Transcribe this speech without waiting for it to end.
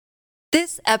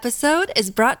This episode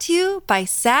is brought to you by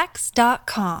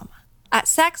Sax.com. At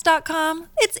Sax.com,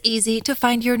 it's easy to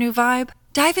find your new vibe.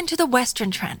 Dive into the Western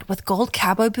trend with gold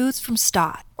cowboy boots from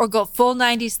Stott, or go full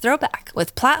 90s throwback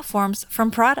with platforms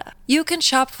from Prada. You can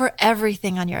shop for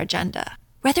everything on your agenda,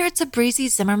 whether it's a breezy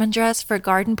Zimmermann dress for a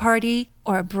garden party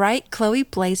or a bright Chloe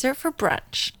blazer for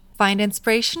brunch. Find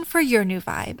inspiration for your new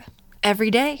vibe every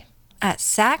day at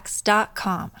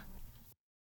Sax.com.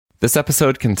 This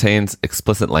episode contains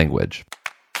explicit language.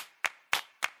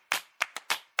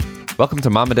 Welcome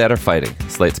to Mom and Dad Are Fighting,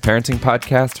 Slate's parenting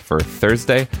podcast for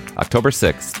Thursday, October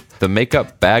 6th, the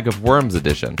Makeup Bag of Worms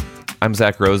edition. I'm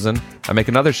Zach Rosen. I make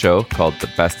another show called The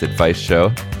Best Advice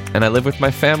Show, and I live with my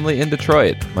family in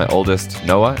Detroit. My oldest,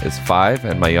 Noah, is 5,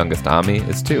 and my youngest, Ami,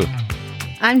 is 2.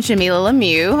 I'm Jamila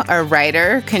Lemieux, a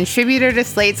writer, contributor to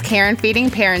Slate's Care and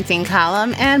Feeding parenting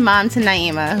column, and mom to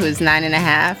Naima, who's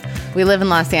 9.5. We live in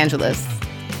Los Angeles.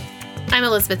 I'm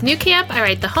Elizabeth Newcamp. I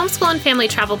write the homeschool and family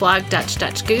travel blog Dutch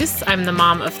Dutch Goose. I'm the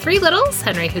mom of 3 littles,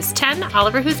 Henry who's 10,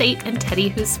 Oliver who's 8, and Teddy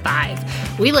who's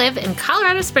 5. We live in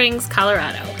Colorado Springs,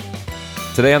 Colorado.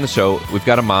 Today on the show, we've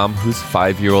got a mom whose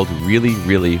 5-year-old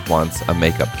really wants a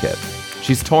makeup kit.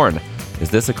 She's torn. Is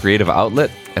this a creative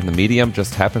outlet and the medium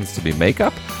just happens to be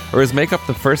makeup? Or is makeup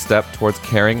the first step towards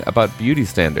caring about beauty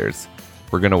standards?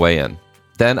 We're going to weigh in.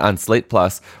 Then on Slate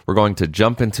Plus, we're going to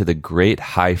jump into the great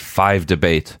high five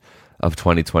debate of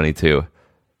 2022.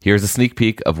 Here's a sneak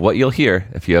peek of what you'll hear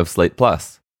if you have Slate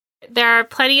Plus. There are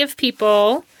plenty of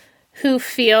people who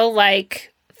feel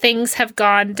like things have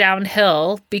gone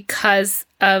downhill because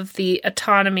of the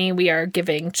autonomy we are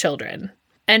giving children.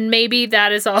 And maybe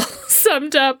that is all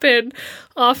summed up in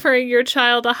offering your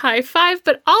child a high five.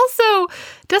 But also,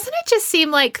 doesn't it just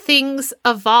seem like things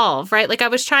evolve, right? Like I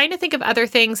was trying to think of other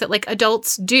things that like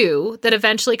adults do that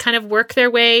eventually kind of work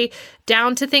their way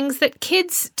down to things that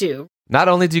kids do. Not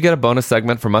only do you get a bonus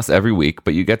segment from us every week,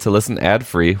 but you get to listen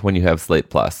ad-free when you have Slate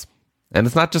Plus. And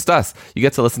it's not just us. You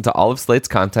get to listen to all of Slate's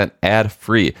content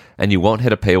ad-free, and you won't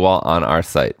hit a paywall on our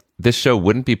site. This show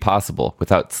wouldn't be possible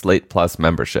without Slate Plus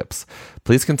memberships.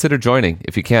 Please consider joining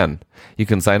if you can. You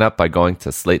can sign up by going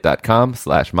to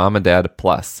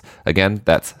slate.com/momanddadplus. Again,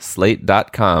 that's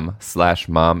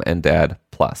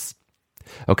slate.com/momanddadplus.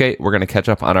 Okay, we're going to catch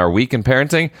up on our week in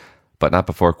parenting, but not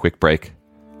before a quick break.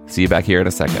 See you back here in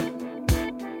a second.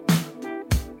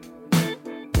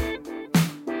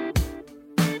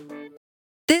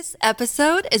 This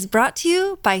episode is brought to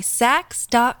you by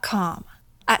Sax.com.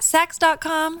 At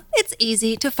Sax.com, it's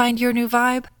easy to find your new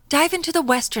vibe. Dive into the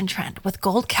Western trend with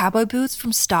gold cowboy boots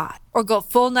from Stott, or go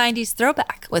full 90s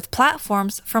throwback with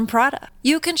platforms from Prada.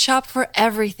 You can shop for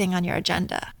everything on your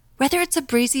agenda, whether it's a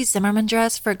breezy Zimmermann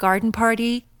dress for a garden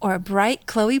party or a bright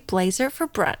Chloe blazer for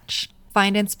brunch.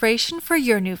 Find inspiration for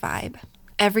your new vibe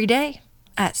every day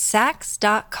at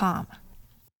Sax.com.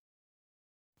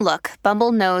 Look,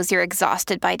 Bumble knows you're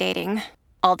exhausted by dating.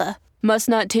 All the must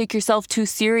not take yourself too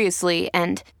seriously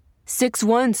and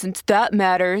 6'1" since that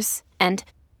matters. And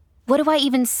what do I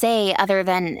even say other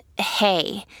than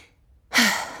hey?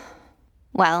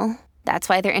 Well, that's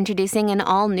why they're introducing an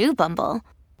all-new Bumble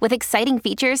with exciting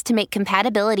features to make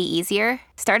compatibility easier,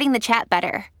 starting the chat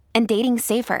better, and dating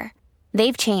safer.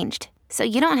 They've changed, so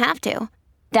you don't have to.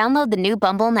 Download the new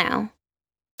Bumble now.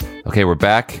 Okay, we're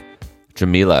back.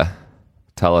 Jamila,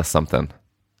 tell us something.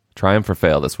 Triumph or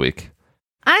fail this week?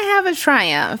 I have a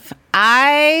triumph.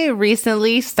 I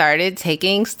recently started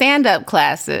taking stand-up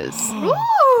classes.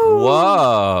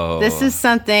 Whoa. This is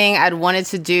something I'd wanted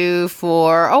to do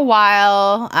for a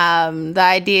while. The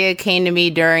idea came to me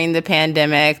during the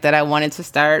pandemic that I wanted to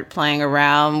start playing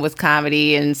around with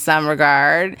comedy in some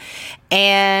regard.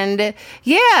 And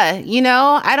yeah, you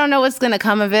know, I don't know what's going to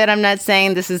come of it. I'm not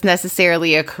saying this is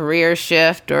necessarily a career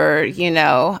shift or, you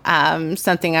know,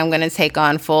 something I'm going to take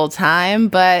on full time,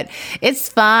 but it's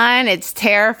fun. It's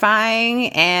terrifying.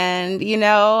 And, you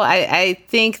know, I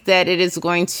think that it is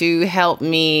going to help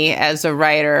me as a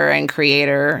writer and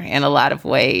creator in a lot of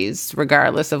ways,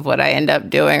 regardless of what I end up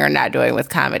doing or not doing with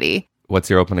comedy. What's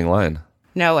your opening line?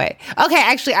 No way. Okay,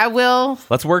 actually, I will.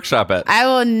 Let's workshop it. I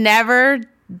will never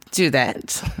do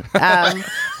that.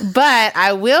 But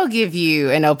I will give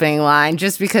you an opening line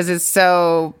just because it's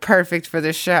so perfect for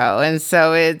the show. And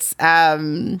so it's,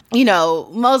 you know,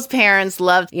 most parents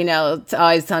love, you know, to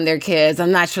always tell their kids,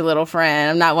 I'm not your little friend.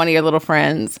 I'm not one of your little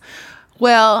friends.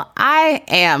 Well, I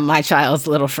am my child's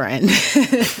little friend.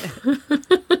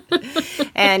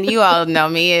 And you all know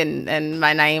me and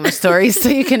my Naima stories, so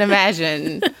you can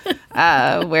imagine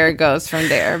where it goes from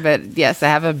there. But yes, I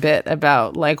have a bit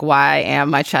about like why I am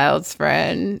my child's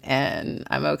friend, and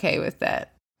I'm okay with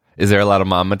that. Is there a lot of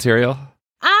mom material?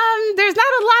 There's not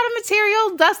a lot of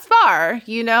well, thus far,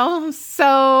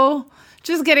 so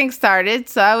just getting started.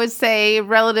 So I would say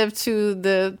relative to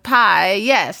the pie,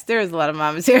 yes, there is a lot of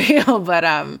mom material, but,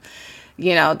 I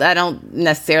don't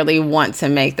necessarily want to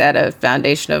make that a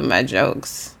foundation of my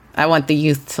jokes. I want the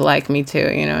youth to like me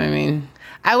too, you know what I mean?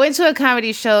 I went to a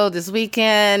comedy show this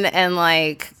weekend and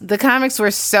the comics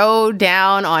were so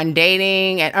down on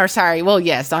dating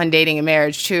on dating and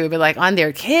marriage too, but on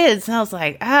their kids. And I was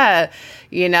like, I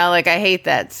hate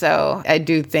that. So I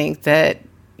do think that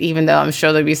even though I'm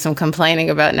sure there'll be some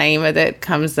complaining about Naima that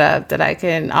comes up, that I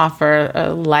can offer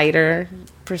a lighter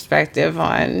perspective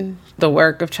on the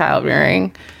work of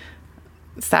childbearing.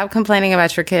 Stop complaining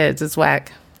about your kids. It's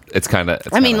whack. It's kind of...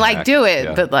 do it,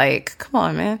 yeah. But come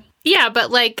on, man. Yeah,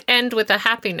 but end with a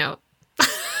happy note.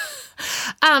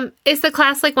 Is the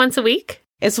class once a week?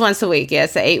 It's once a week. Yeah,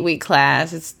 it's an 8-week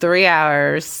class. It's 3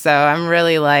 hours. So I'm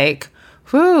really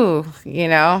whoo,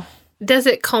 Does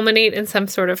it culminate in some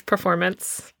sort of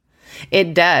performance?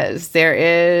 It does. There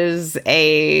is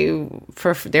a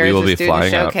student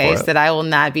showcase that I will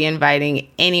not be inviting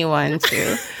anyone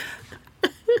to.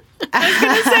 I was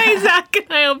going to say, Zach and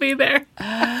I will be there.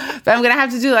 But I'm going to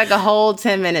have to do a whole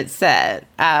 10-minute set.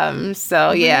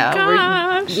 So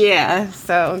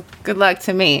good luck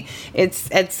to me.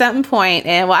 It's at some point,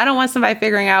 and I don't want somebody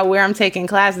figuring out where I'm taking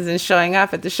classes and showing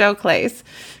up at the showcase.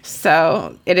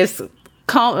 So it is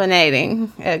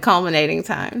culminating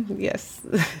time. Yes.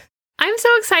 I'm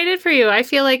so excited for you. I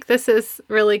feel like this is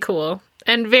really cool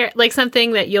and very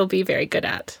something that you'll be very good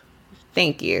at.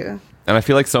 Thank you. And I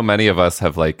feel like so many of us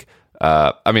have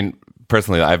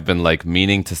personally, I've been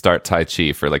meaning to start Tai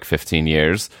Chi for 15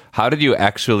 years. How did you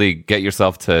actually get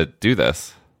yourself to do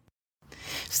this?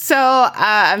 So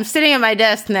I'm sitting at my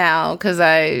desk now because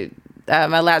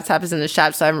my laptop is in the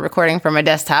shop, so I'm recording from my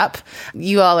desktop.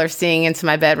 You all are seeing into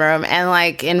my bedroom.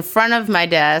 And in front of my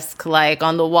desk,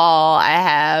 on the wall, I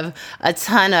have a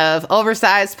ton of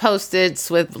oversized Post-its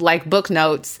with book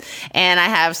notes. And I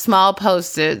have small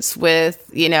Post-its with,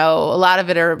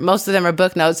 most of them are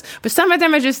book notes. But some of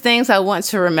them are just things I want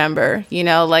to remember.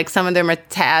 Some of them are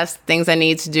tasks, things I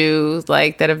need to do,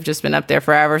 that have just been up there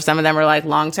forever. Some of them are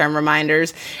long-term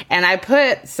reminders. And I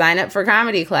put sign up for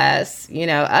comedy class,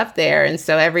 up there. And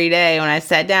so every day when I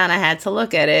sat down, I had to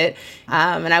look at it.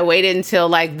 And I waited until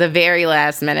the very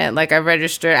last minute. I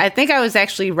registered. I think I was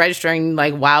actually registering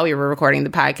while we were recording the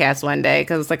podcast one day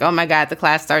because it's oh my God, the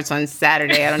class starts on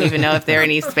Saturday. I don't even know if there are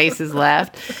any spaces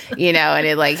left, and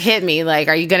it hit me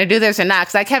are you going to do this or not?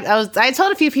 Because I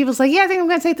told a few people, yeah, I think I'm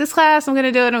going to take this class. I'm going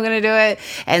to do it.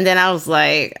 And then I was am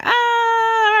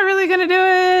I really going to do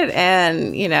it?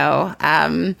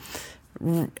 And,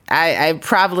 I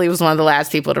probably was one of the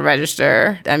last people to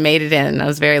register. I made it in. I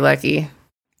was very lucky.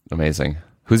 Amazing.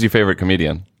 Who's your favorite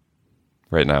comedian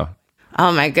right now?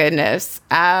 Oh, my goodness.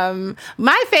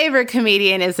 My favorite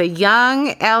comedian is a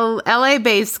young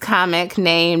LA-based comic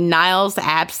named Niles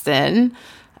Abston,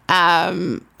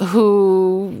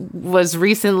 who was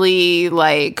recently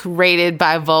rated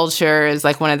by Vulture as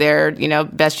one of their,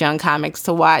 best young comics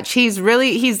to watch. He's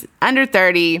under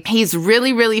 30. He's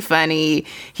really, really funny.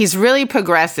 He's really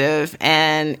progressive.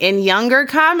 And in younger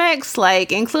comics,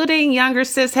 including younger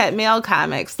cishet male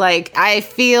comics, I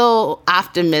feel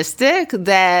optimistic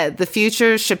that the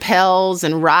future Chappelle's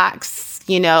and Rocks,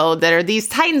 that are these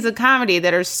titans of comedy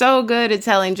that are so good at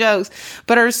telling jokes,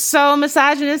 but are so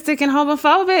misogynistic and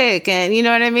homophobic and, you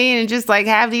know what I mean? And just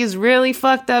have these really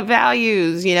fucked up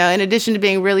values, in addition to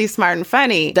being really smart and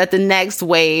funny, that the next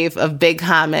wave of big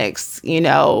comics,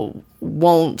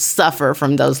 won't suffer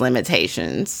from those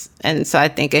limitations. And so I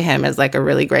think of him as a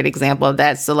really great example of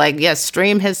that. So yes,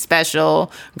 stream his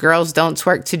special, Girls Don't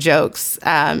Twerk to Jokes.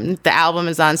 The album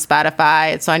is on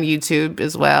Spotify. It's on YouTube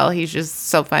as well. He's just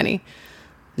so funny.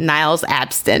 Niles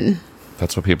Abston.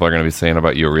 That's what people are going to be saying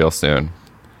about you real soon.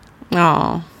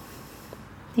 Oh,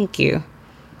 thank you.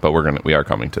 But we are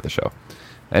coming to the show.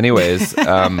 Anyways,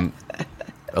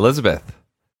 Elizabeth.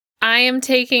 I am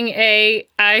taking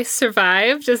I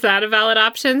survived. Is that a valid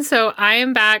option? So I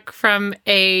am back from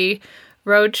a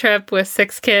road trip with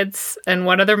 6 kids and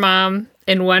one other mom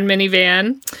in one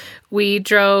minivan. We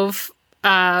drove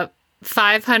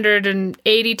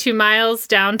 582 miles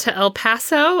down to El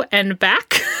Paso and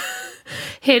back,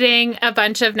 hitting a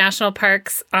bunch of national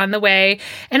parks on the way.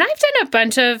 And I've done a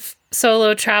bunch of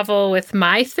solo travel with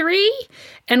my 3,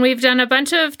 and we've done a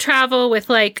bunch of travel with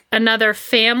another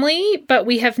family, but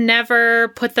we have never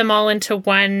put them all into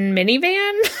one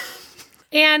minivan.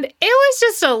 And it was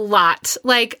just a lot.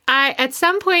 At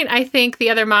some point, I think the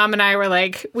other mom and I were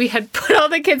we had put all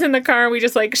the kids in the car and we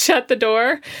just shut the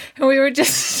door and we were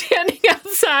just standing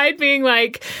outside being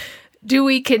do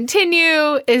we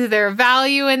continue? Is there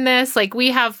value in this? Like, we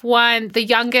have one, the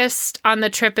youngest on the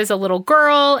trip is a little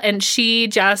girl, and she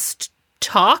just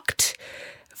talked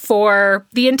for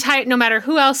the entire, no matter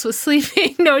who else was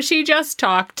sleeping. No, she just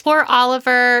talked. Poor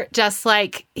Oliver, just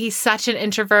like, he's such an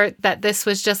introvert that this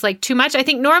was just like too much. I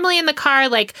think normally in the car,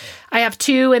 like, I have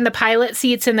 2 in the pilot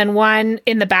seats and then 1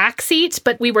 in the back seat,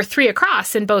 but we were 3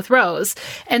 across in both rows.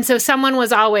 And so someone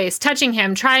was always touching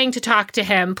him, trying to talk to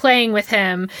him, playing with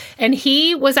him. And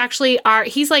he was actually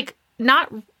he's like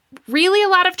not really a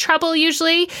lot of trouble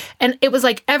usually. And it was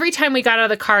like every time we got out of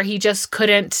the car, he just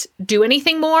couldn't do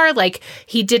anything more. Like,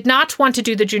 he did not want to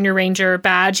do the Junior Ranger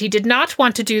badge. He did not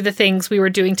want to do the things we were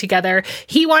doing together.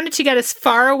 He wanted to get as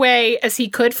far away as he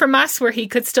could from us where he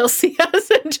could still see us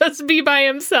and just be by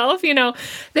himself. You know,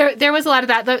 there was a lot of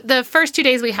that. The first 2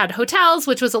 days we had hotels,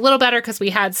 which was a little better because we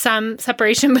had some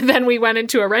separation, but then we went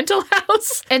into a rental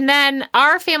house. And then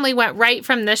our family went right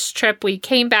from this trip. We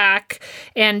came back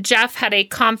and Jeff had a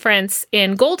conference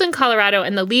in Golden, Colorado,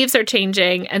 and the leaves are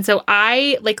changing. And so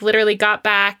I like literally got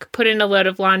back, put in a load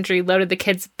of laundry, loaded the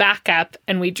kids back up,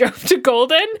 and we drove to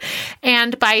Golden.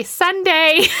 And by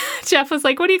Sunday, Jeff was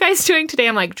like, "What are you guys doing today?"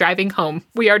 I'm like, "Driving home.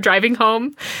 We are driving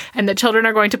home, and the children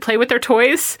are going to play with their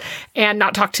toys and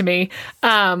not talk to me."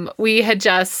 We had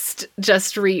just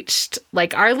reached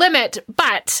like our limit.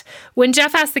 But when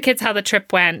Jeff asked the kids how the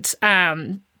trip went,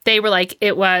 they were like,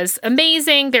 it was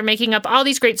amazing. They're making up all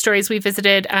these great stories. We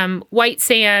visited White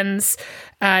Sands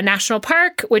National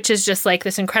Park, which is just like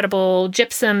this incredible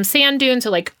gypsum sand dune.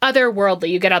 So like otherworldly,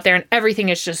 you get out there and everything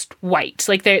is just white.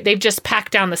 Like they've just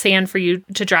packed down the sand for you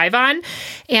to drive on.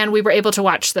 And we were able to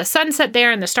watch the sunset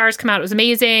there and the stars come out. It was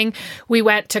amazing. We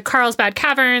went to Carlsbad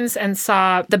Caverns and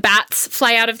saw the bats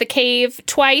fly out of the cave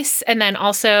twice. And then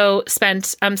also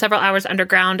spent several hours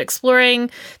underground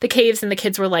exploring the caves. And the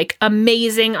kids were like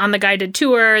amazing on the guided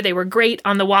tour. They were great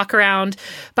on the walk around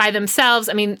by themselves.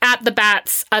 I mean, at the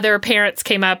bats, other parents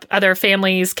came up, other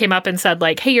families came up and said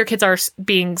like, "Hey, your kids are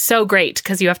being so great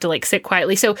because you have to like sit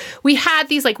quietly." So we had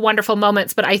these like wonderful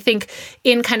moments, but I think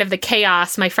in kind of the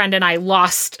chaos, my friend and I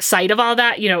lost sight of all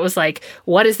that. You know, it was like,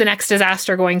 what is the next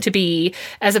disaster going to be?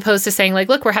 As opposed to saying like,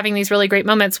 look, we're having these really great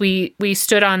moments. We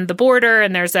stood on the border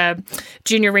and there's a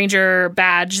Junior Ranger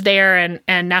badge there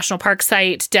and National Park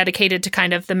site dedicated to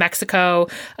kind of the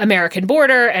Mexico-American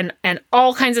border and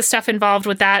all kinds of stuff involved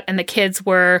with that. And the kids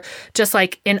were just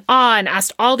like in awe and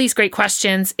asked all these great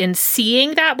questions in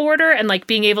seeing that border and like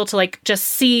being able to like just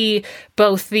see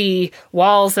both the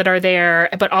walls that are there,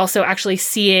 but also actually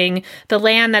seeing the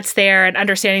land that's there and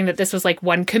understanding that this was like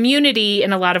one community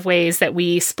in a lot of ways that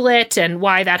we split and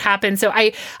why that happened. So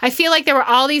I feel like there were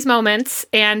all these moments,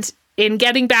 and in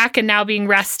getting back and now being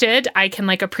rested, I can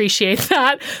like appreciate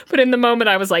that. But in the moment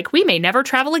I was like, we may never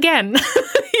travel again.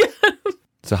 Yeah.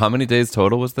 So how many days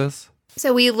total was this?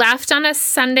 So we left on a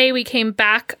Sunday, we came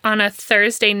back on a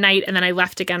Thursday night, and then I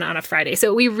left again on a Friday.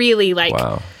 So we really like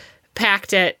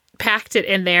packed it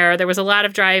in there. There was a lot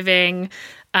of driving.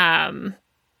 And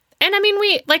I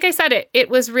mean, like I said, it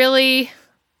was really,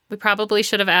 we probably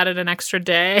should have added an extra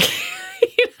day.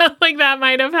 You know, like that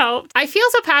might have helped. I feel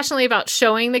so passionately about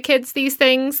showing the kids these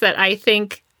things that I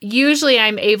think usually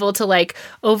I'm able to like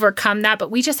overcome that,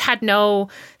 but we just had no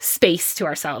space to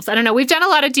ourselves. I don't know. We've done a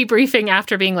lot of debriefing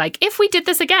after being like, if we did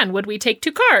this again, would we take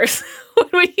 2 cars?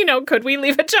 Would we, could we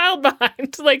leave a child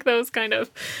behind? Like those kind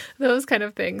of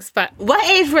things. But what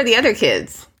age were the other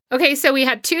kids? Okay, so we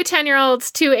had 2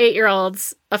 10-year-olds, 2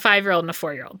 8-year-olds, a 5-year-old, and a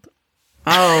 4-year-old.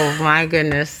 Oh my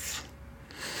goodness.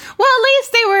 Well, at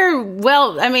least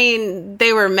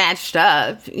they were matched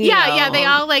up. Yeah, they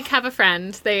all like have a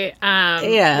friend. They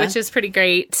which is pretty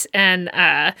great. And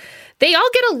they all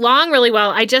get along really well.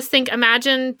 I just think,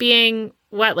 imagine being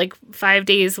 5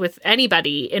 days with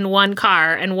anybody in one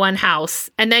car and one house,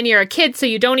 and then you're a kid, so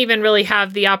you don't even really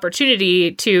have the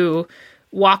opportunity to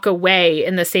walk away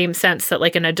in the same sense that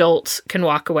like an adult can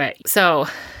walk away. So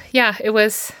yeah, it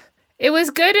was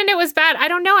good and it was bad. I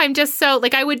don't know. I'm just so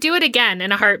like, I would do it again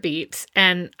in a heartbeat.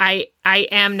 And I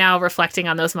am now reflecting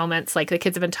on those moments. Like the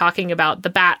kids have been talking about the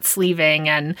bats leaving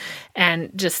and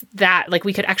just that, like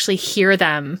we could actually hear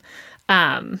them,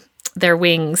 their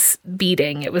wings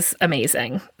beating. It was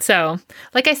amazing. So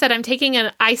like I said,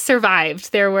 I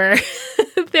survived. There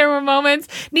were moments,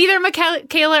 neither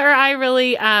Michaela or I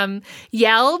really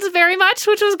yelled very much,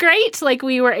 which was great. Like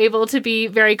we were able to be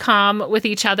very calm with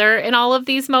each other in all of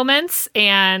these moments.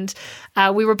 And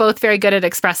we were both very good at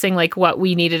expressing like what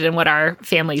we needed and what our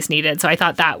families needed. So I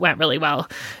thought that went really well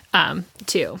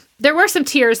too. There were some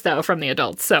tears though from the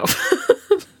adults. So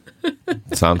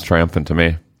sounds triumphant to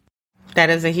me. That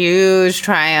is a huge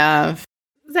triumph.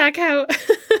 Zach, how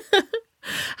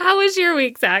How was your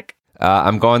week, Zach?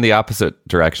 I'm going the opposite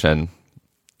direction.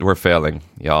 We're failing,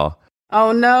 y'all.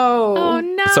 Oh, no. Oh,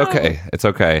 no. It's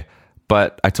okay.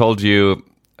 But I told you,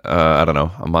 I don't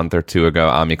know, a month or two ago,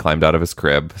 Ami climbed out of his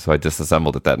crib. So I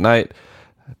disassembled it that night,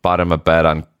 bought him a bed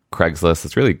on Craigslist.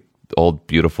 It's really old,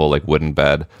 beautiful, like wooden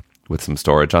bed with some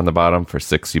storage on the bottom for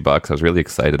 $60. I was really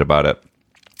excited about it.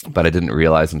 But I didn't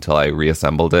realize until I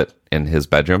reassembled it in his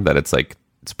bedroom that it's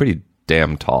pretty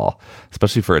damn tall,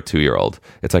 especially for a 2-year-old.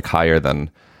 It's like higher than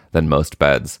most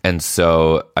beds. And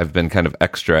so I've been kind of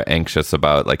extra anxious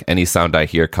about like any sound I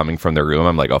hear coming from the room.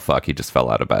 I'm like, oh fuck, he just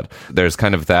fell out of bed. There's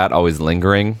kind of that always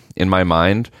lingering in my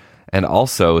mind. And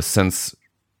also, since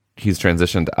he's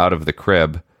transitioned out of the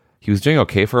crib, he was doing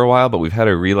okay for a while, but we've had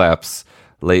a relapse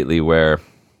lately where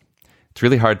it's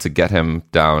really hard to get him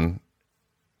down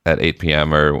at 8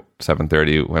 p.m. or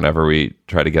 7:30, whenever we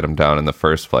try to get him down in the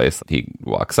first place. He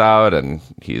walks out and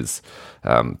he's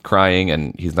crying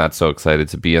and he's not so excited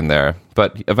to be in there.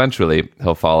 But eventually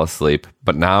he'll fall asleep.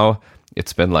 But now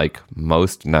it's been like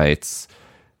most nights,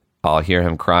 I'll hear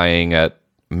him crying at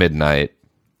midnight.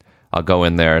 I'll go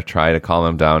in there, try to calm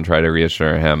him down, try to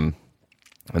reassure him.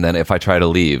 And then if I try to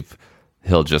leave,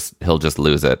 he'll just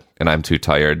lose it. And I'm too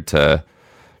tired to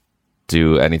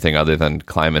do anything other than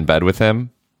climb in bed with him.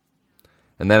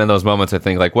 And then in those moments, I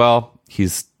think like, well,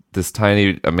 he's this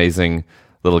tiny, amazing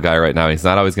little guy right now. He's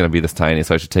not always going to be this tiny,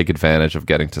 so I should take advantage of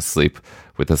getting to sleep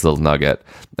with this little nugget.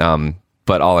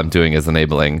 But all I'm doing is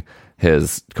enabling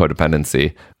his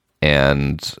codependency.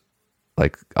 And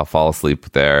like, I'll fall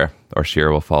asleep there, or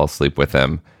Shira will fall asleep with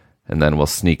him. And then we'll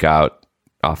sneak out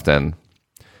often,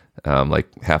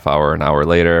 like half hour, an hour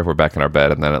later, we're back in our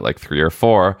bed. And then at like 3 or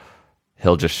 4,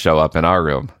 he'll just show up in our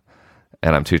room.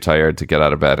 And I'm too tired to get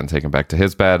out of bed and take him back to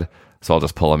his bed. So I'll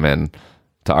just pull him in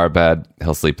to our bed.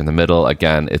 He'll sleep in the middle.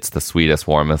 Again, it's the sweetest,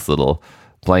 warmest little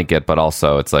blanket, but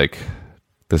also it's like,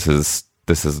 this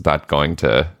is not going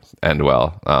to end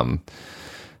well.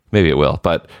 Maybe it will,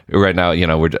 but right now,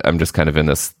 I'm just kind of in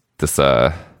this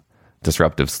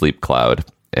disruptive sleep cloud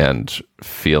and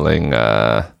feeling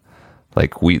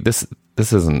like this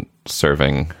isn't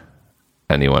serving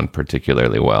anyone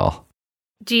particularly well.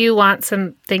 Do you want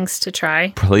some things to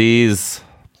try? Please.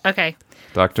 Okay.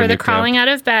 Dr. For the Nick crawling out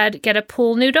of bed, get a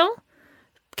pool noodle.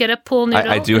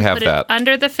 I do have that.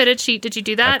 Under the fitted sheet. Did you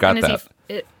do that? I've got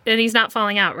that. And he's not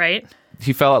falling out, right?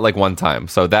 He fell out like one time.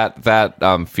 So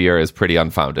that fear is pretty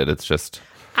unfounded. It's just...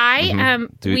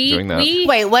 doing that.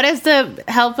 Wait, what is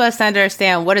help us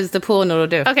understand, what does the pool noodle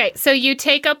do? Okay, so you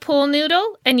take a pool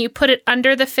noodle and you put it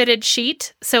under the fitted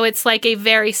sheet. So it's like a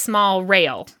very small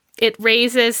rail. It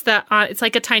raises it's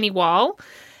like a tiny wall.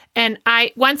 And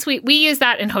we use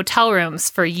that in hotel rooms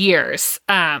for years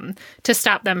to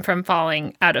stop them from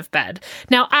falling out of bed.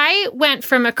 Now, I went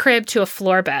from a crib to a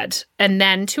floor bed and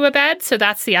then to a bed. So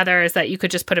that's the other, is that you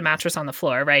could just put a mattress on the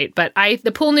floor, right? But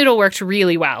the pool noodle worked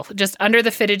really well, just under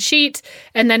the fitted sheet.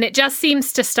 And then it just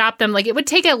seems to stop them. Like, it would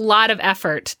take a lot of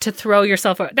effort to throw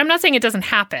yourself out. I'm not saying it doesn't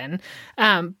happen,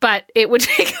 but it would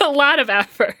take a lot of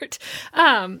effort.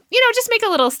 Just make a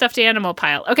little stuffed animal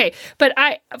pile. Okay, but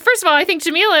first of all, I think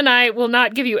Jamila and I will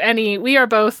not give you any. We are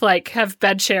both like have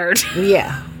bed shared.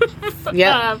 Yeah.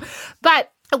 Yeah.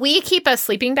 But we keep a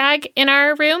sleeping bag in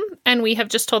our room, and we have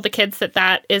just told the kids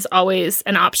that is always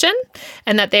an option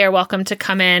and that they are welcome to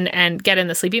come in and get in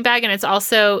the sleeping bag. And it's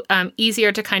also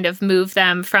easier to kind of move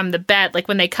them from the bed. Like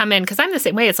when they come in, because I'm the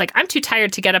same way. It's like, I'm too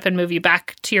tired to get up and move you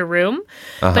back to your room.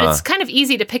 Uh-huh. But it's kind of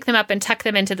easy to pick them up and tuck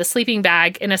them into the sleeping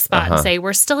bag in a spot and say,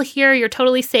 we're still here. You're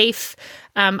totally safe.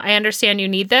 I understand you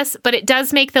need this. But it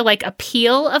does make the like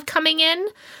appeal of coming in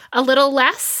a little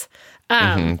less.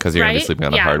 Because you're going to be sleeping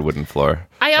on a hard wooden floor.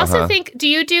 I also think, do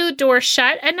you do door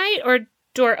shut at night or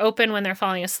door open when they're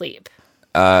falling asleep?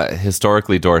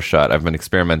 Historically, door shut. I've been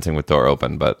experimenting with door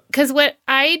open, but... Because what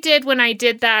I did when I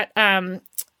did that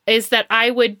is that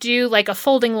I would do like a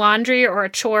folding laundry or a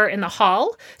chore in the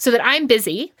hall so that I'm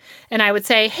busy. And I would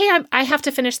say, hey, I have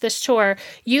to finish this chore.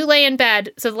 You lay in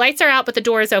bed. So the lights are out, but the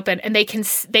door is open. And they can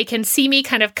see me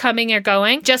kind of coming or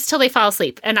going just till they fall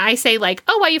asleep. And I say like,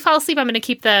 oh, while you fall asleep, I'm going to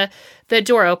keep the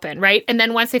door open, right? And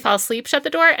then once they fall asleep, shut the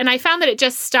door. And I found that it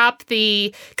just stopped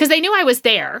because they knew I was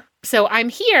there. So I'm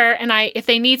here, and if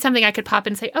they need something, I could pop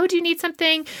in and say, oh, do you need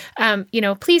something?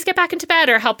 Please get back into bed,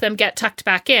 or help them get tucked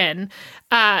back in.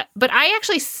 But I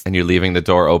actually... And you're leaving the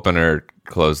door open or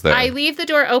closed there? I leave the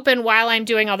door open while I'm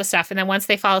doing all the stuff. And then once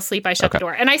they fall asleep, I shut the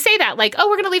door. And I say that like, oh,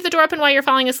 we're going to leave the door open while you're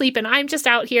falling asleep. And I'm just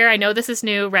out here. I know this is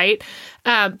new, right?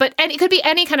 And it could be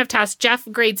any kind of task. Jeff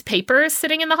grades papers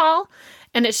sitting in the hall.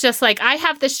 And it's just like, I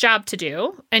have this job to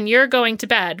do and you're going to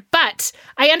bed, but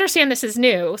I understand this is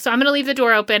new. So I'm going to leave the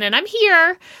door open and I'm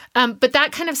here. But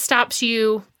that kind of stops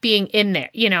you being in there,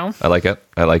 you know? I like it.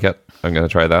 I'm going to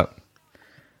try that.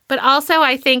 But also,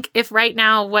 I think if right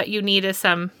now what you need is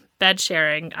some bed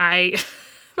sharing,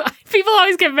 people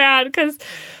always get mad because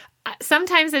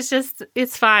sometimes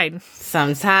it's fine.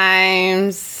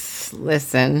 Sometimes,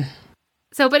 listen.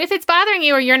 So, but if it's bothering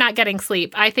you or you're not getting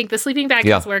sleep, I think the sleeping bag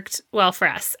has worked well for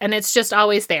us. And it's just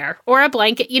always there. Or a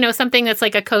blanket, something that's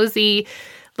like a cozy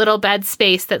little bed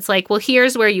space that's like, well,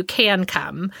 here's where you can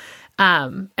come.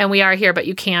 And we are here, but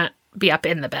you can't be up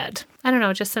in the bed. I don't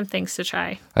know, just some things to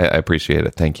try. I appreciate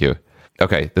it. Thank you.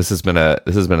 Okay, this has been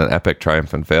an epic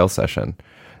triumph and fail session.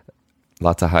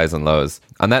 Lots of highs and lows.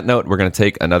 On that note, we're going to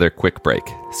take another quick break.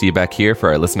 See you back here for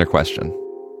our listener question.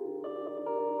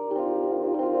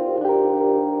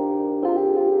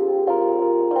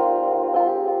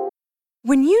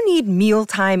 When you need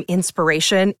mealtime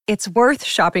inspiration, it's worth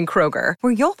shopping Kroger,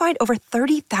 where you'll find over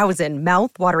 30,000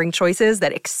 mouth-watering choices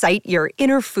that excite your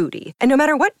inner foodie. And no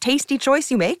matter what tasty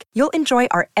choice you make, you'll enjoy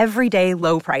our everyday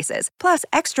low prices, plus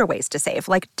extra ways to save,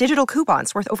 like digital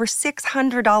coupons worth over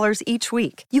 $600 each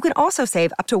week. You can also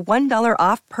save up to $1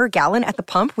 off per gallon at the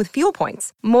pump with fuel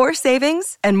points. More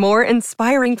savings and more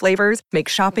inspiring flavors make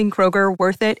shopping Kroger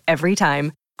worth it every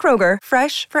time. Kroger,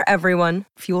 fresh for everyone.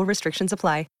 Fuel restrictions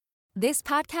apply. This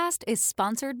podcast is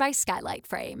sponsored by Skylight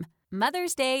Frame.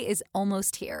 Mother's Day is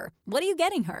almost here. What are you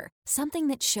getting her? Something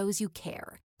that shows you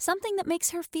care. Something that makes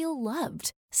her feel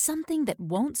loved. Something that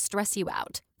won't stress you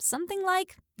out. Something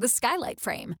like the Skylight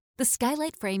Frame. The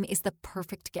Skylight Frame is the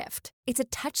perfect gift. It's a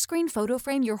touchscreen photo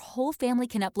frame your whole family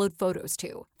can upload photos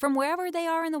to, from wherever they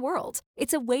are in the world.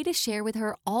 It's a way to share with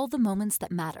her all the moments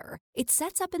that matter. It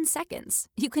sets up in seconds.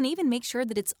 You can even make sure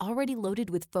that it's already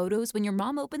loaded with photos when your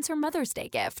mom opens her Mother's Day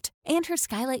gift. And her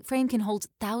Skylight Frame can hold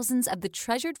thousands of the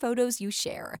treasured photos you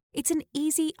share. It's an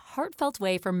easy, heartfelt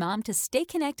way for mom to stay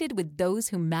connected with those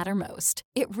who matter most.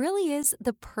 It really is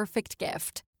the perfect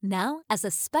gift. Now, as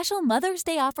a special Mother's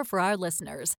Day offer for our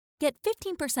listeners, get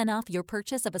 15% off your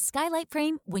purchase of a Skylight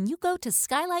Frame when you go to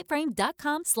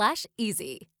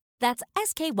skylightframe.com/easy. That's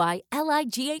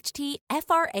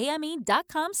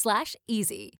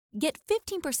SKYLIGHTFRAME.com/easy. Get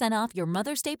 15% off your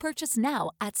Mother's Day purchase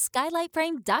now at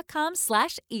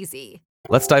skylightframe.com/easy.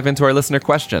 Let's dive into our listener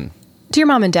question. Dear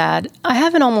Mom and Dad, I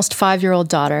have an almost 5-year-old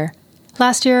daughter.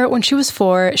 Last year, when she was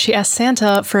 4, she asked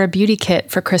Santa for a beauty kit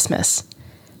for Christmas.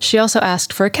 She also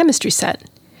asked for a chemistry set.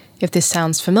 If this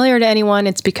sounds familiar to anyone,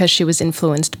 it's because she was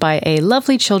influenced by a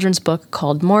lovely children's book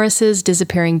called Morris's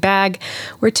Disappearing Bag,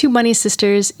 where 2 bunny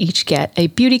sisters each get a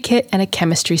beauty kit and a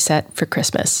chemistry set for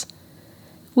Christmas.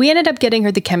 We ended up getting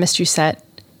her the chemistry set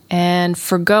and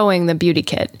forgoing the beauty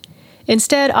kit.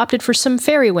 Instead, opted for some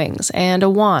fairy wings and a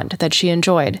wand that she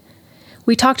enjoyed.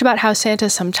 We talked about how Santa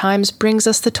sometimes brings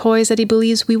us the toys that he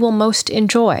believes we will most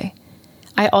enjoy.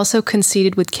 I also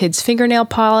conceded with kids' fingernail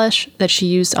polish that she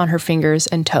used on her fingers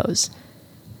and toes.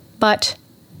 But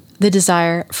the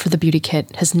desire for the beauty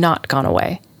kit has not gone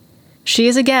away. She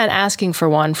is again asking for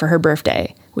one for her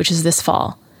birthday, which is this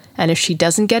fall. And if she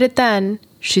doesn't get it then,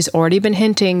 she's already been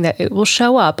hinting that it will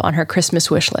show up on her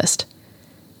Christmas wish list.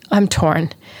 I'm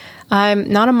torn. I'm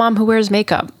not a mom who wears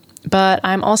makeup, but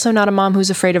I'm also not a mom who's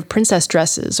afraid of princess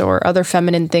dresses or other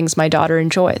feminine things my daughter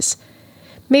enjoys.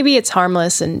 Maybe it's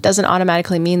harmless and doesn't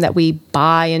automatically mean that we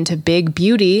buy into big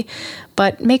beauty,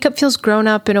 but makeup feels grown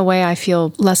up in a way I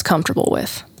feel less comfortable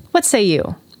with. What say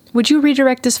you? Would you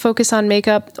redirect this focus on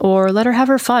makeup or let her have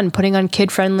her fun putting on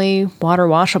kid-friendly,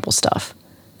 water-washable stuff?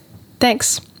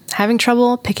 Thanks. Having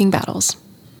trouble picking battles.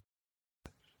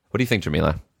 What do you think,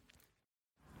 Jamila?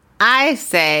 I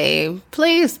say,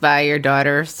 please buy your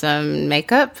daughter some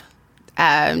makeup.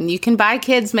 You can buy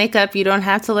kids makeup. You don't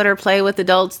have to let her play with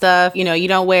adult stuff. You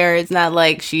don't wear it. It's not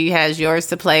like she has yours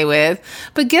to play with.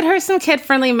 But get her some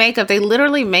kid-friendly makeup. They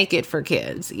literally make it for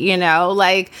kids,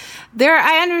 I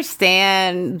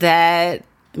understand that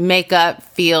makeup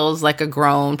feels like a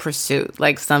grown pursuit,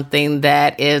 like something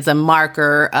that is a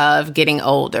marker of getting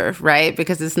older, right?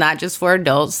 Because it's not just for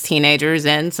adults. Teenagers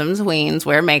and some tweens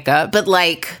wear makeup. But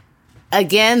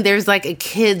again, there's a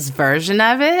kid's version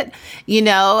of it,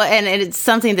 and it's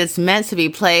something that's meant to be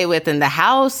played with in the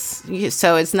house.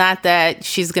 So it's not that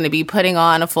she's going to be putting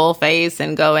on a full face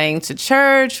and going to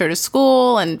church or to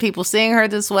school and people seeing her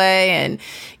this way. And,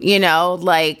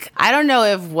 I don't know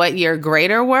if what your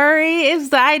greater worry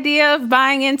is the idea of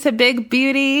buying into big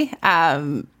beauty.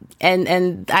 And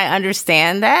I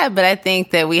understand that, but I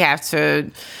think that we have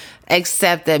to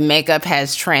except that makeup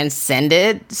has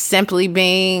transcended simply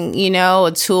being, you know,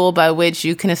 a tool by which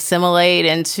you can assimilate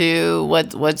into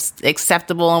what's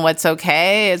acceptable and what's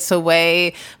okay. It's a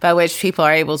way by which people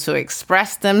are able to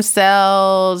express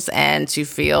themselves and to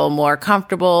feel more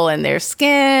comfortable in their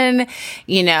skin,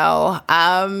 you know,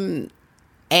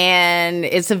 and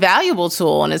it's a valuable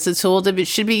tool, and it's a tool that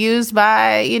should be used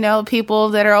by, you know, people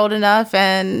that are old enough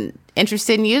and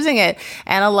interested in using it.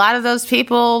 And a lot of those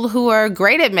people who are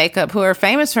great at makeup, who are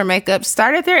famous for makeup,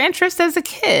 started their interest as a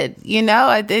kid. You know,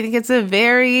 I think it's a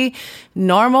very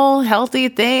normal, healthy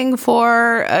thing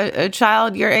for a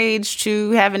child your age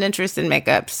to have an interest in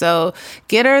makeup. So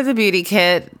get her the beauty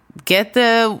kit. Get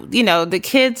the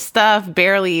kid stuff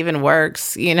barely even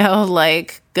works, you know,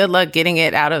 like good luck getting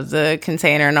it out of the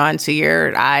container and onto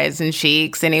your eyes and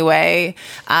cheeks anyway.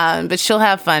 But she'll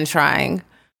have fun trying.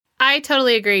 I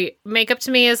totally agree. Makeup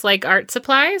to me is like art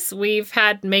supplies. We've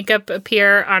had makeup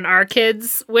appear on our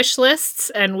kids' wish lists,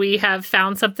 and we have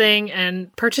found something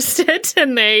and purchased it,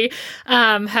 and they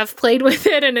have played with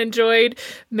it and enjoyed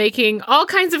making all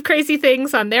kinds of crazy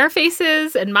things on their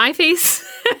faces and my face.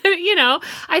 You know,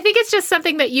 I think it's just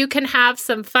something that you can have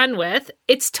some fun with.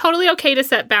 It's totally okay to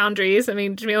set boundaries. I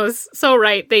mean, Jamila's so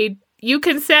right. You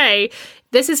can say,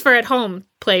 this is for at home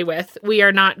play with. We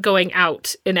are not going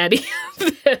out in any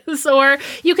of this. Or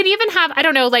you can even have, I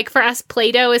don't know, like for us,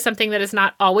 Play-Doh is something that is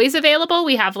not always available.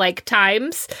 We have like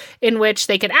times in which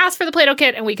they can ask for the Play-Doh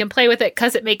kit and we can play with it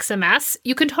because it makes a mess.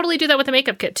 You can totally do that with a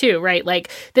makeup kit too, right? Like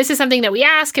this is something that we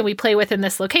ask and we play with in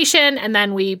this location, and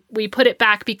then we put it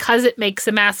back because it makes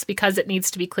a mess, because it needs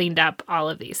to be cleaned up, all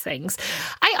of these things.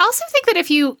 I also think that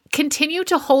if you continue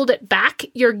to hold it back,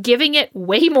 you're giving it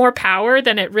way more power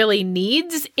than it really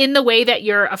needs in the way that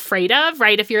you're afraid of,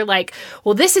 right? If you're like,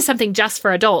 well, this is something just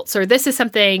for adults, or this is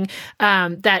something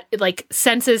that like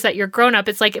senses that you're grown up.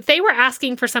 It's like if they were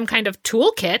asking for some kind of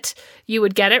toolkit, you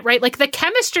would get it, right? Like the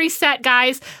chemistry set,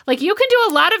 guys, like you can do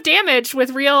a lot of damage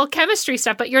with real chemistry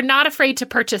stuff, but you're not afraid to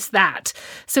purchase that.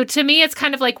 So to me, it's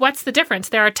kind of like, what's the difference?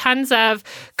 There are tons of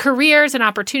careers and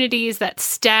opportunities that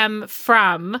stem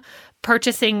from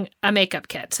purchasing a makeup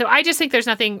kit. So I just think there's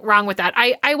nothing wrong with that.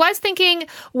 I was thinking,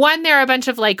 one, there are a bunch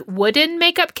of like wooden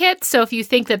makeup kits. So if you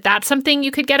think that that's something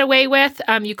you could get away with,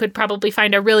 you could probably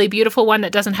find a really beautiful one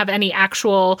that doesn't have any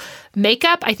actual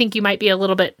makeup. I think you might be a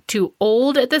little bit too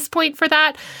old at this point for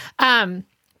that.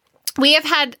 We have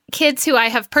had kids who I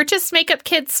have purchased makeup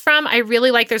kits from. I really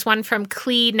like, there's one from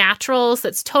Klee Naturals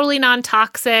that's totally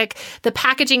non-toxic. The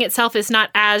packaging itself is not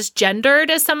as gendered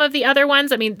as some of the other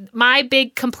ones. I mean, my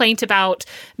big complaint about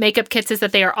makeup kits is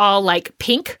that they are all like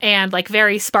pink and like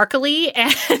very sparkly.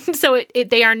 And so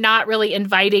they are not really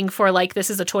inviting for like, this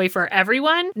is a toy for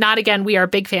everyone. Not again, we are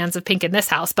big fans of pink in this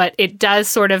house, but it does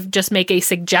sort of just make a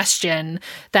suggestion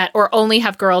that, or only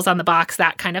have girls on the box,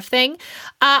 that kind of thing.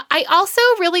 I also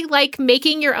really like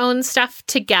making your own stuff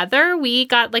together. We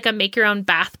got like a make your own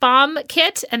bath bomb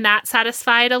kit, and that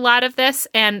satisfied a lot of this.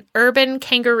 And Urban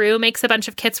Kangaroo makes a bunch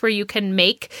of kits where you can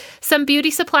make some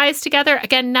beauty supplies together.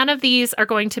 Again, none of these are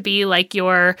going to be like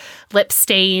your lip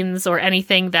stains or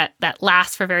anything that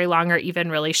lasts for very long or even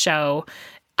really show.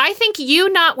 I think you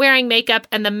not wearing makeup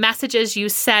and the messages you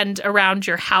send around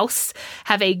your house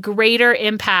have a greater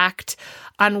impact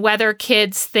on whether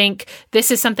kids think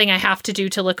this is something I have to do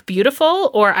to look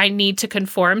beautiful or I need to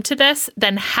conform to this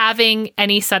than having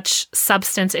any such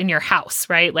substance in your house,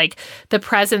 right? Like the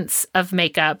presence of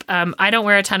makeup. I don't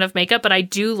wear a ton of makeup, but I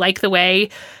do like the way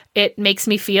it makes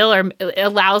me feel, or it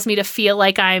allows me to feel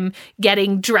like I'm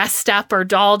getting dressed up or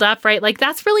dolled up, right? Like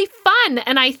that's really fun.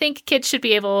 And I think kids should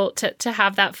be able to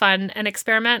have that fun and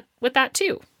experiment with that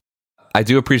too. I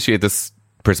do appreciate this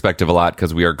perspective a lot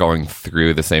because we are going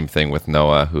through the same thing with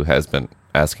Noah, who has been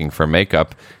asking for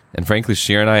makeup. And frankly,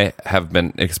 Shir and I have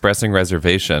been expressing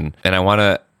reservation, and I want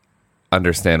to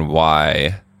understand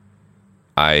why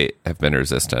I have been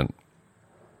resistant.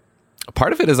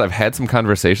 Part of it is I've had some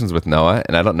conversations with Noah,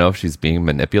 and I don't know if she's being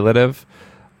manipulative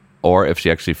or if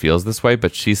she actually feels this way,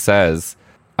 but she says,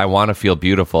 I want to feel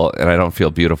beautiful, and I don't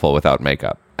feel beautiful without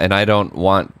makeup. And I don't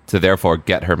want to therefore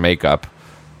get her makeup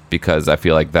because I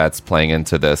feel like that's playing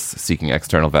into this seeking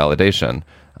external validation.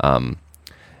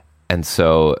 And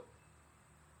so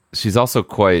she's also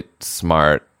quite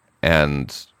smart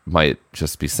and might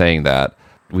just be saying that.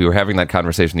 We were having that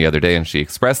conversation the other day and she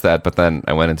expressed that, but then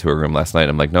I went into her room last night and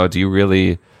I'm like, no, do you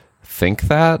really think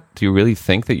that? Do you really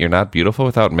think that you're not beautiful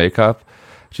without makeup?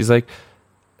 She's like,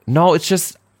 no, it's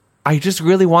just, I just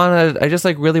really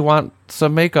want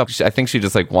some makeup. I think she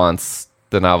just like wants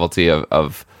the novelty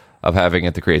of having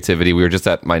it, the creativity. We were just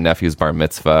at my nephew's bar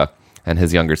mitzvah and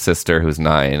his younger sister, who's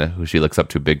 9, who she looks up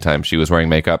to big time. She was wearing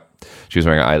makeup. She was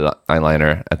wearing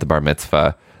eyeliner at the bar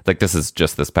mitzvah. Like, this is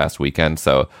just this past weekend,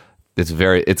 so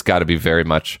it's got to be very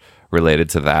much related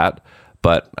to that.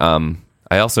 But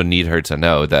I also need her to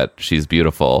know that she's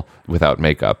beautiful without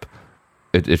makeup.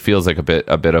 It feels like a bit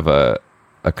of a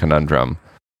conundrum.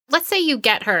 Let's say you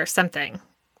get her something,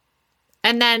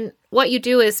 and then what you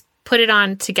do is put it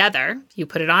on together. You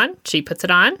put it on, she puts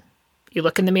it on, you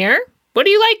look in the mirror. What do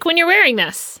you like when you're wearing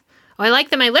this? Oh, I like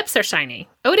that my lips are shiny.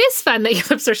 Oh, it is fun that your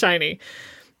lips are shiny.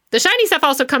 The shiny stuff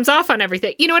also comes off on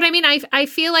everything. You know what I mean? I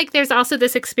feel like there's also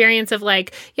this experience of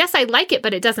like, yes, I like it,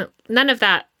 but none of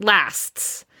that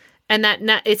lasts. And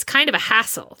it's kind of a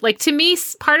hassle. Like, to me,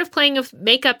 part of playing with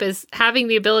makeup is having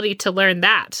the ability to learn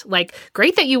that. Like,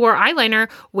 great that you wore eyeliner.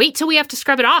 Wait till we have to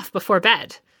scrub it off before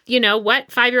bed. You know, what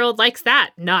 5-year-old likes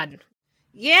that? None.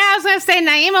 Yeah, I was going to say,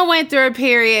 Naima went through a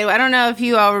period. I don't know if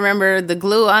you all remember the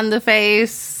glue on the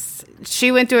face.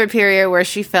 She went through a period where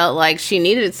she felt like she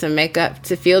needed some makeup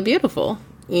to feel beautiful,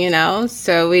 you know?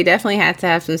 So we definitely had to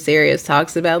have some serious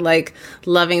talks about, like,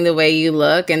 loving the way you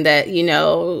look, and that, you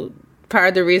know, part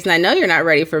of the reason I know you're not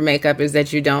ready for makeup is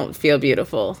that you don't feel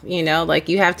beautiful, you know? Like,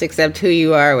 you have to accept who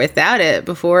you are without it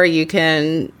before you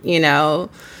can, you know,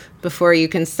 before you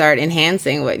can start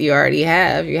enhancing what you already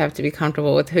have. You have to be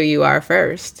comfortable with who you are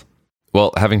first.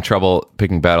 Well, having trouble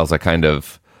picking battles, I kind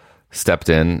of stepped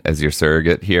in as your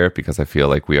surrogate here because I feel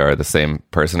like we are the same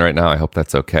person right now. I hope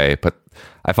that's okay. But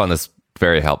I found this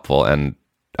very helpful, and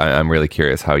I'm really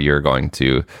curious how you're going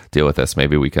to deal with this.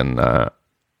 Maybe we can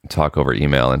talk over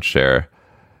email and share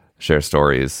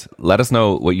stories. Let us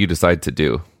know what you decide to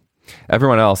do.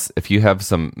 Everyone else, if you have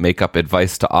some makeup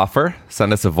advice to offer,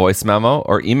 send us a voice memo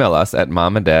or email us at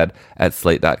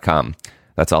momanddad@slate.com.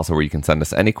 That's also where you can send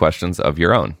us any questions of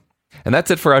your own. And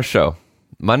that's it for our show.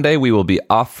 Monday, we will be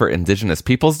off for Indigenous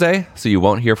Peoples Day, so you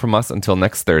won't hear from us until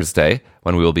next Thursday,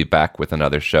 when we will be back with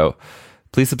another show.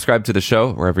 Please subscribe to the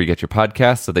show wherever you get your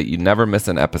podcasts so that you never miss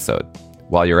an episode.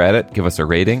 While you're at it, give us a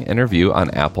rating and review on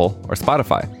Apple or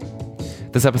Spotify.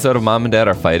 This episode of Mom and Dad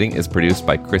Are Fighting is produced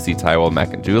by Chrissy Tywell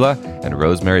Macanjula and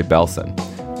Rosemary Belson.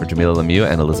 For Jamila Lemieux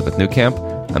and Elizabeth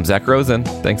Newcamp, I'm Zach Rosen.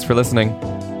 Thanks for listening.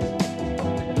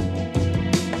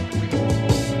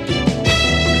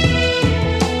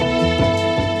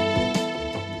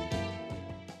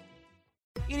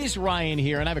 Ryan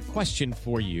here, and I have a question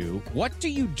for you. What do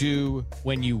you do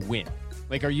when you win?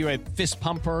 Like, are you a fist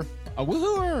pumper, a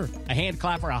woohooer, a hand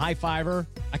clapper, a high fiver?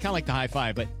 I kind of like the high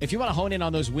five, but if you want to hone in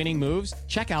on those winning moves,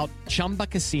 check out Chumba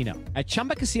Casino. At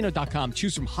ChumbaCasino.com,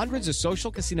 choose from hundreds of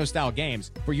social casino style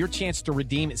games for your chance to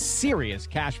redeem serious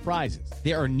cash prizes.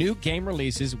 There are new game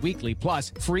releases weekly,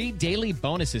 plus free daily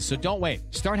bonuses. So don't wait.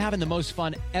 Start having the most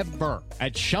fun ever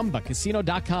at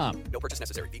ChumbaCasino.com. No purchase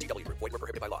necessary. VGW Group. Void where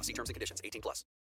prohibited by law. See terms and conditions. 18+.